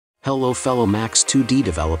Hello fellow Max2D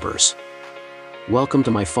developers. Welcome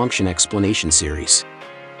to my function explanation series.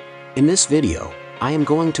 In this video, I am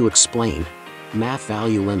going to explain math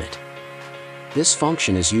value limit. This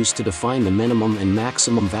function is used to define the minimum and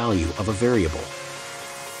maximum value of a variable.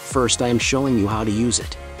 First, I am showing you how to use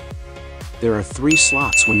it. There are 3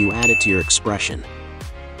 slots when you add it to your expression.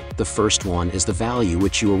 The first one is the value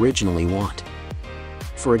which you originally want.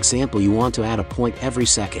 For example, you want to add a point every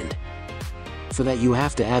second. For that you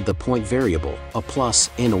have to add the point variable, a plus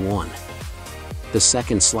and a 1. The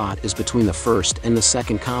second slot is between the first and the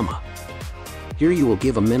second comma. Here you will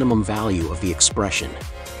give a minimum value of the expression.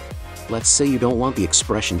 Let's say you don't want the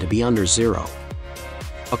expression to be under 0.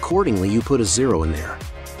 Accordingly, you put a 0 in there.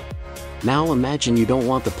 Now imagine you don't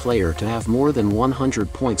want the player to have more than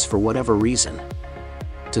 100 points for whatever reason.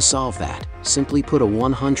 To solve that, simply put a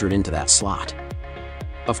 100 into that slot.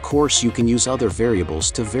 Of course, you can use other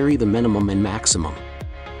variables to vary the minimum and maximum.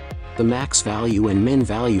 The max value and min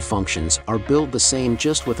value functions are built the same,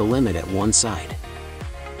 just with a limit at one side.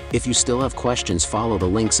 If you still have questions, follow the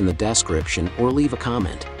links in the description or leave a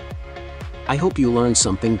comment. I hope you learned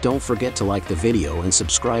something. Don't forget to like the video and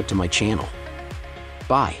subscribe to my channel.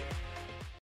 Bye.